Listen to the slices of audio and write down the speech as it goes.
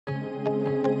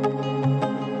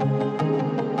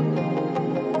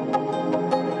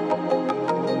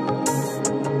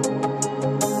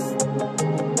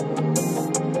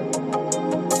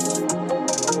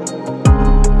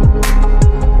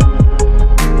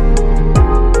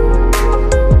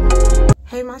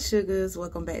sugars,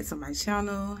 welcome back to my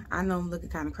channel. I know I'm looking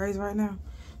kind of crazy right now,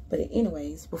 but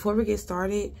anyways, before we get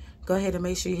started, go ahead and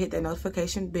make sure you hit that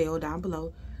notification bell down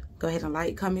below. Go ahead and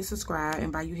like, comment, subscribe,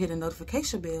 and by you hitting the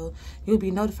notification bell, you'll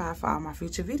be notified for all my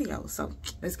future videos. So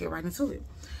let's get right into it.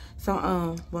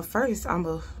 So well, first I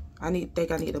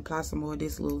think I need to apply some more of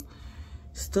this little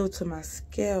stuff to my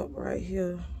scalp right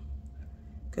here,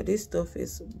 because this stuff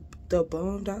is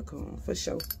thebomb.com for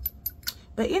sure.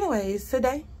 But anyways,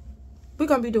 today we're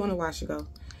gonna be doing a wash and go.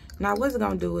 Now I wasn't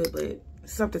gonna do it, but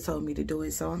something told me to do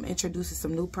it, so I'm introducing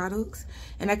some new products.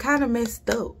 And I kind of messed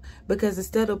up because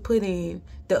instead of putting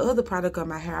the other product on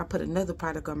my hair, I put another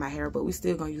product on my hair, but we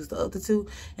still gonna use the other two.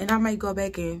 And I might go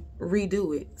back and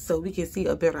redo it so we can see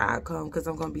a better outcome, because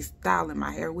I'm gonna be styling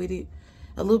my hair with it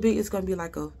a little bit. It's gonna be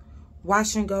like a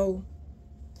wash and go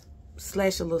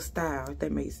slash a little style, if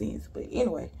that makes sense. But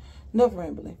anyway, enough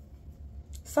rambling.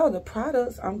 So the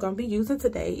products I'm gonna be using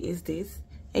today is this.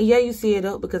 And yeah, you see it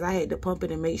up because I had to pump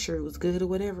it and make sure it was good or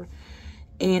whatever.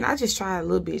 And I just tried a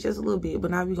little bit, just a little bit.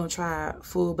 But now we're gonna try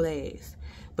full blast.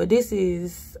 But this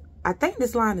is, I think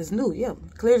this line is new. Yeah,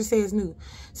 clearly says new.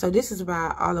 So this is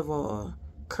by Olive Oil,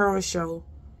 Curl Show.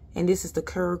 And this is the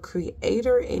Curl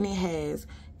Creator. And it has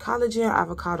collagen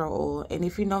avocado oil. And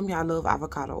if you know me, I love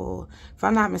avocado oil. If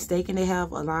I'm not mistaken, they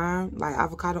have a line, like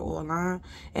avocado oil line.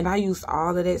 And I used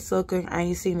all of that sucker. I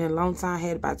ain't seen it in a long time. I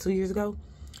had it about 2 years ago.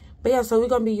 But yeah, so we're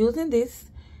going to be using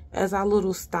this as our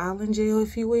little styling gel,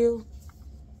 if you will.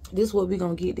 This is what we're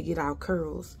going to get our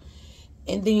curls.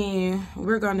 And then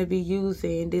we're going to be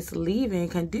using this leave-in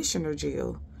conditioner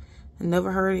gel. I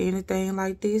never heard of anything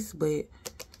like this, but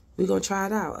we're going to try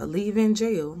it out. A leave-in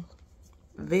gel.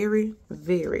 Very,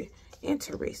 very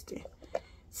interesting.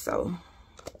 So,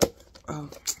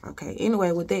 okay.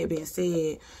 Anyway, with that being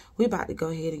said, we're about to go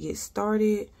ahead and get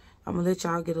started. I'm going to let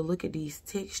y'all get a look at these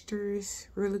textures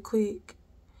really quick.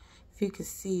 If you can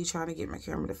see, trying to get my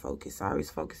camera to focus. Sorry, it's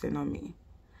focusing on me.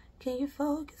 Can you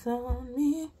focus on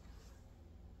me?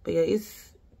 But yeah,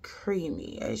 it's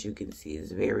creamy. As you can see,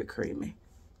 it's very creamy.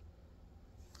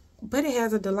 But it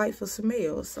has a delightful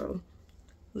smell. So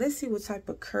let's see what type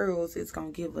of curls it's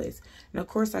going to give us. And of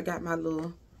course, I got my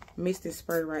little misting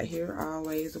spray right here.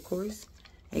 Always, of course.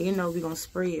 And you know, we're going to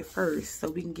spray it first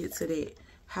so we can get to that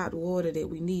hot water that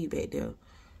we need back there.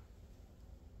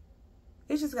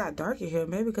 It just got dark in here,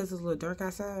 maybe because it's a little dark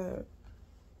outside.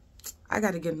 I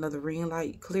gotta get another ring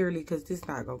light clearly, because this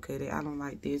not gonna cut it. I don't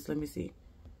like this. Let me see.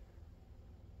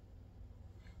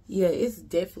 Yeah, it's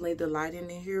definitely the lighting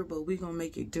in here, but we're gonna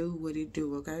make it do what it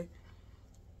do, okay?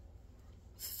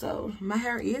 So my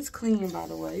hair is clean, by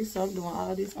the way, so I'm doing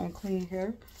all this on clean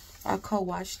hair. I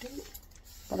co-washed it,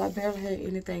 but I barely had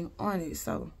anything on it,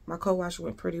 so my co-wash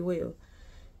went pretty well.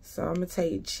 So I'm going to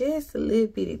take just a little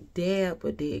bit of dab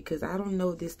of that, because I don't know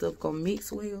if this stuff going to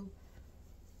mix well.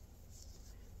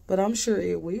 But I'm sure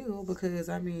it will, because,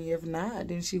 I mean, if not,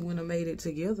 then she wouldn't have made it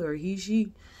together. Or he,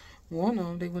 she, one of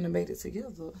them, they wouldn't have made it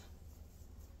together.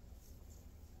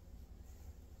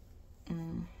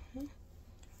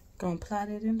 Gonna apply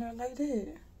that in there like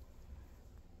that.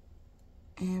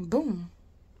 And boom.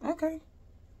 Okay.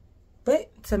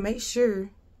 But to make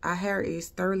sure our hair is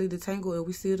thoroughly detangled and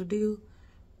we seal the deal,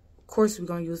 of course, we're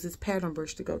going to use this pattern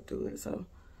brush to go through it. So,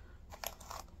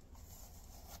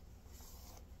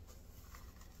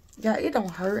 yeah, it don't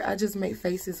hurt. I just make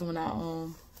faces when I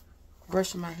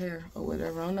brush my hair or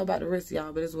whatever. I don't know about the rest of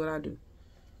y'all, but it's what I do.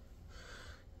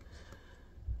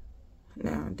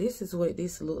 Now, this is what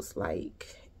this looks like.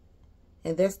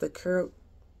 And that's the curl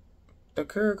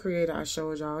creator I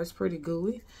showed y'all. It's pretty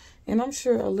gooey. And I'm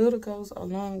sure a little goes a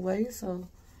long way. So,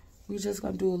 we're just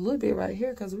going to do a little bit right here,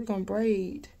 because we're going to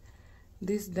braid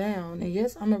this down. And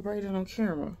yes, I'm gonna braid it on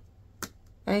camera.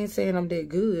 I ain't saying I'm that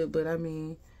good, but I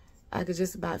mean, I could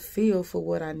just about feel for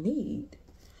what I need.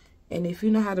 And if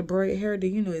you know how to braid hair,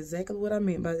 then you know exactly what I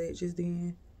meant by that just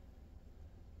then.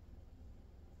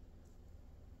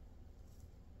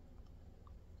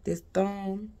 This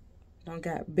thumb done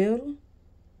got better,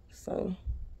 so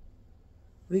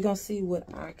we gonna see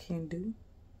what I can do.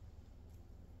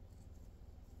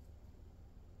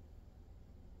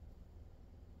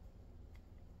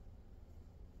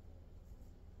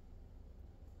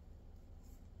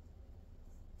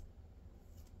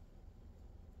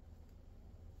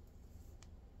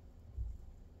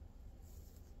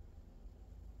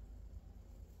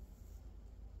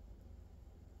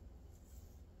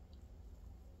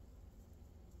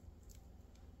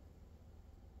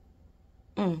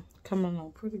 Coming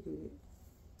on pretty good.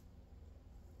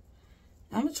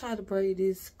 I'm gonna try to braid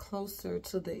this closer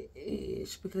to the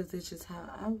edge because that's just how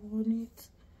I want it.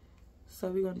 So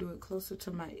we're gonna do it closer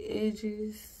to my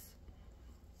edges.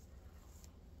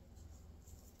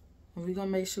 And we're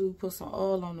gonna make sure we put some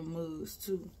oil on the mugs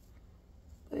too.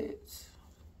 But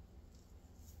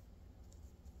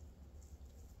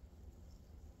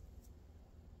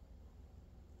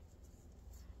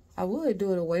I would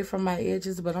do it away from my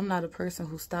edges, but I'm not a person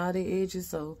who style their edges,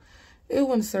 so it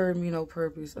wouldn't serve me no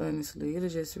purpose, honestly. It'll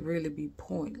just really be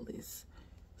pointless.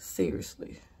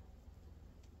 Seriously.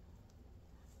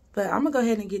 But I'm gonna go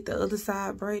ahead and get the other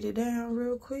side braided down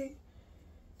real quick,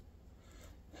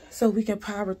 so we can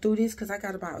power through this, because I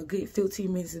got about a good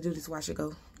 15 minutes to do this wash and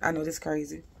go. I know this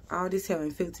crazy. All this hell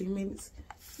in 15 minutes.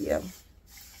 Yeah.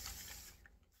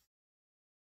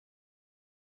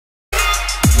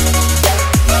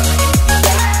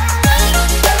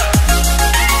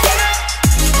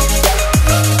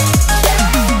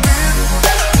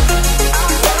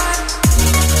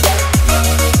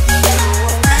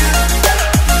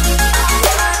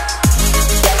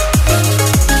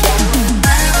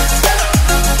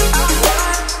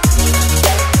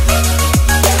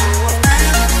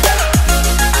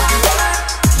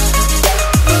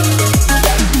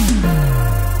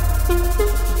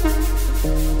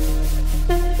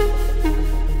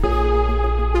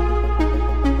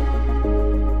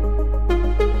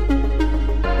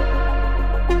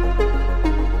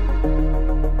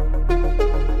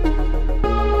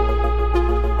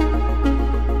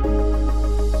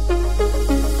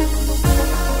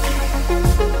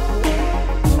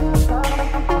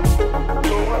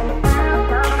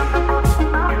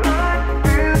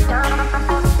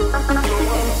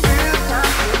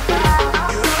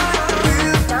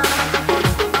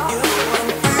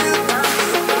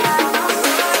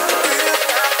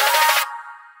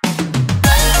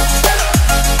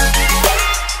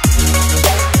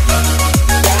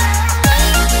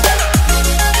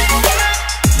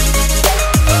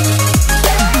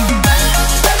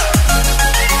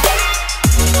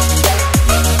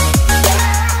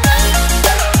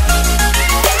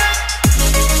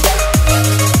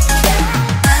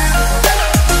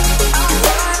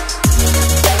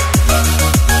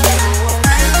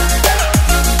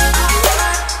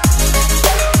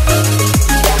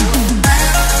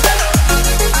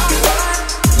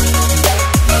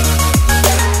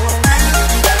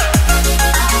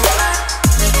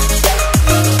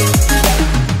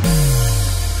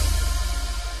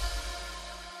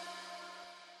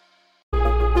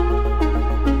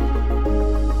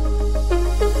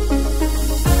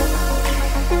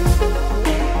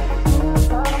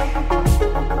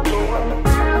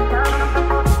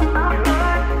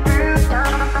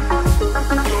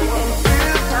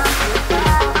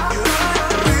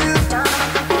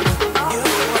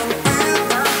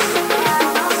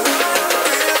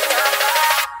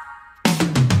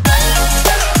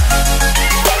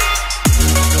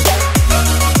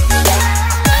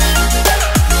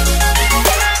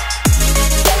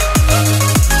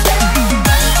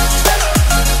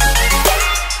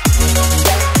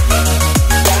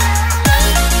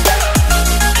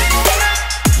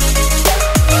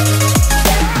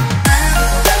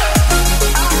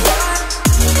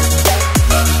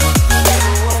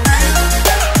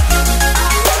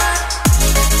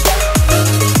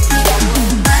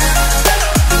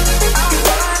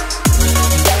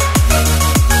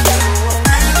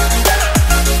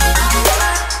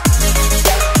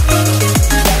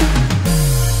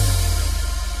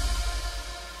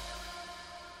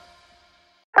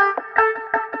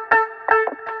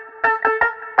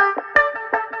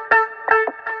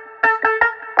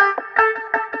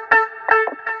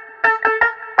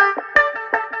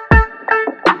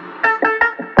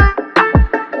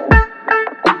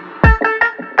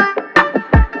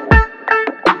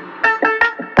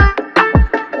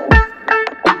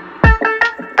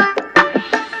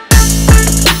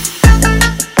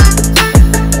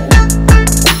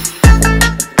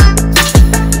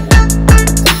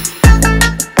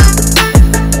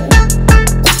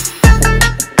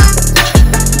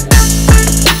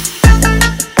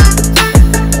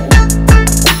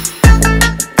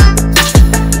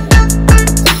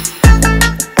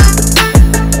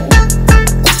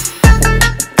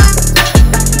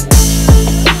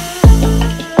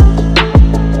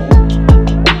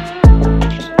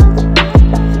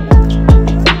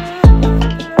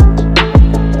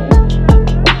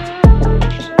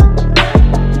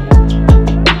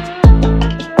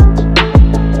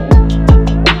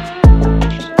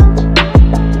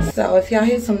 if y'all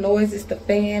hear some noise, it's the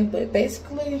fan. But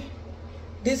basically,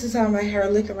 this is how my hair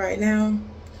looking right now.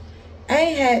 I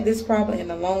ain't had this problem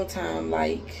in a long time.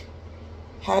 Like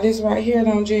how this right here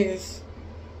don't just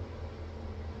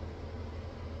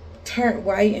turn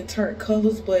white and turn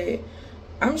colors, but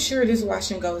I'm sure this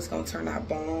wash and go is gonna turn out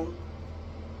bomb.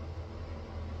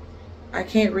 I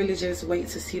can't really just wait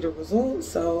to see the results.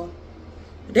 So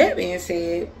with that being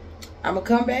said, I'm gonna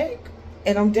come back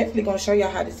and I'm definitely gonna show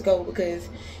y'all how this go, because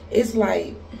it's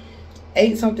like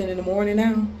 8 something in the morning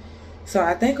now. So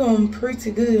I think I'm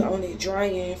pretty good on it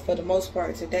drying for the most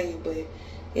part today, but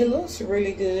it looks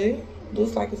really good.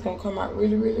 Looks like it's gonna come out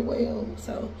really, really well.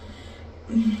 So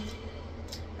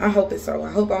I hope it's so.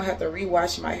 I hope I don't have to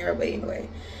rewash my hair, but anyway,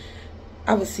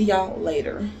 I will see y'all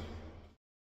later.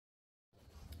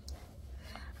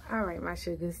 All right, my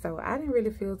sugars, so I didn't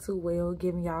really feel too well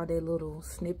giving y'all that little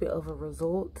snippet of a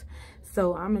result,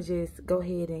 so I'm gonna just go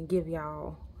ahead and give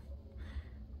y'all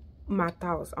my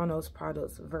thoughts on those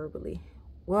products verbally.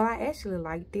 Well, I actually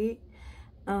liked it.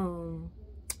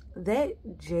 That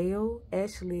gel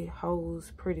actually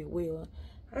holds pretty well.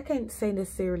 I can't say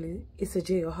necessarily it's a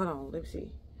gel. Hold on, let me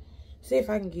see if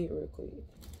I can get it real quick.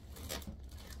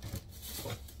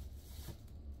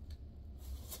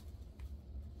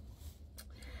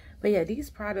 But yeah, these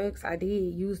products, I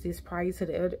did use this prior to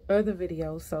the other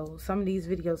videos, so some of these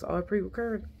videos are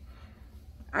pre-recorded.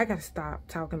 I gotta stop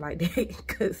talking like that,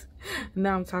 because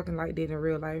now I'm talking like that in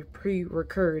real life.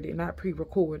 Pre-recorded, not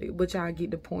pre-recorded, but y'all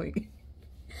get the point.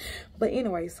 But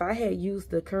anyway, so I had used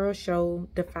the Curl Show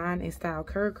Define and Style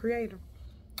Curl Creator.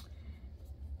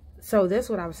 So that's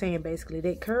what I was saying basically.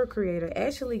 That Curl Creator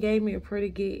actually gave me a pretty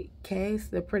good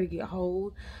cast, a pretty good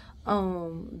hold.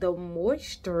 The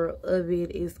moisture of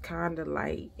it is kind of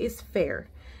like, it's fair.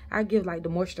 I give like the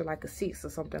moisture like a 6 or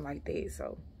something like that.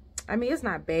 So I mean, it's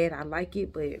not bad. I like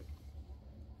it. But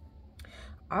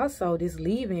also this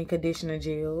leave-in conditioner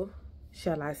gel,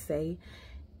 shall I say,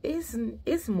 it's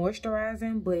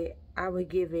moisturizing, but I would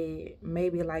give it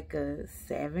maybe like a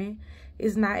 7.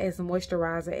 It's not as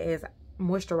moisturizing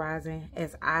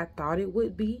as I thought it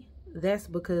would be. That's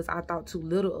because I thought too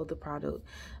little of the product.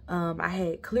 I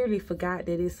had clearly forgot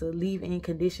that it's a leave-in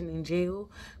conditioning gel,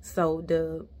 so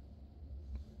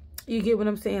you get what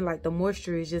I'm saying? Like, the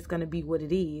moisture is just gonna be what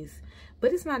it is,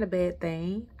 but it's not a bad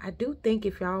thing. I do think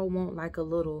if y'all want like a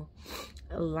little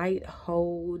light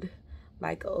hold,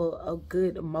 like a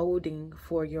good molding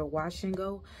for your wash and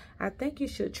go, I think you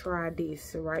should try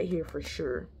this right here for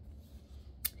sure.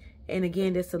 And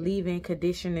again, that's a leave-in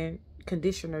conditioner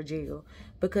gel,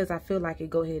 because I feel like it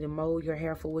go ahead and mold your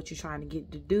hair for what you're trying to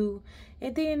get to do.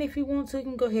 And then if you want to, you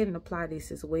can go ahead and apply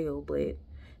this as well. But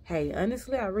hey,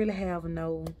 honestly, I really have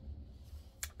no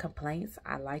complaints.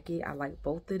 I like it. I like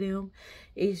both of them.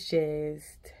 It's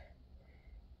just,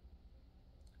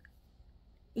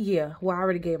 yeah, well, I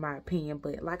already gave my opinion,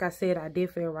 but like I said, I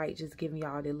did feel right just giving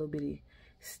y'all that little bitty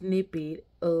snippet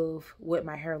of what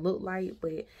my hair looked like.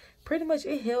 But pretty much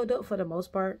it held up for the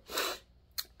most part.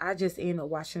 I just ended up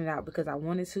washing it out because I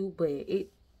wanted to, but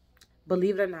it,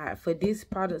 believe it or not, for these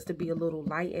products to be a little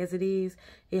light as it is,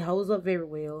 it holds up very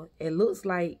well. It looked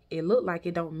like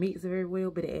it don't mix very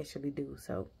well, but it actually do.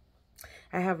 So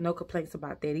I have no complaints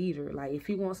about that either. Like, if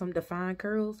you want some defined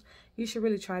curls, you should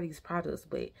really try these products.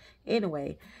 But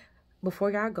anyway, before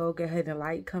y'all go ahead and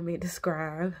like, comment,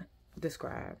 subscribe.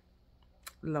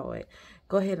 Lord,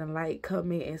 go ahead and like,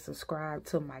 comment, and subscribe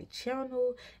to my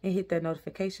channel, and hit that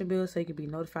notification bell so you can be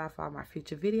notified for all my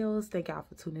future videos. Thank y'all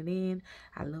for tuning in.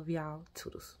 I love y'all.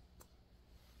 Toodles.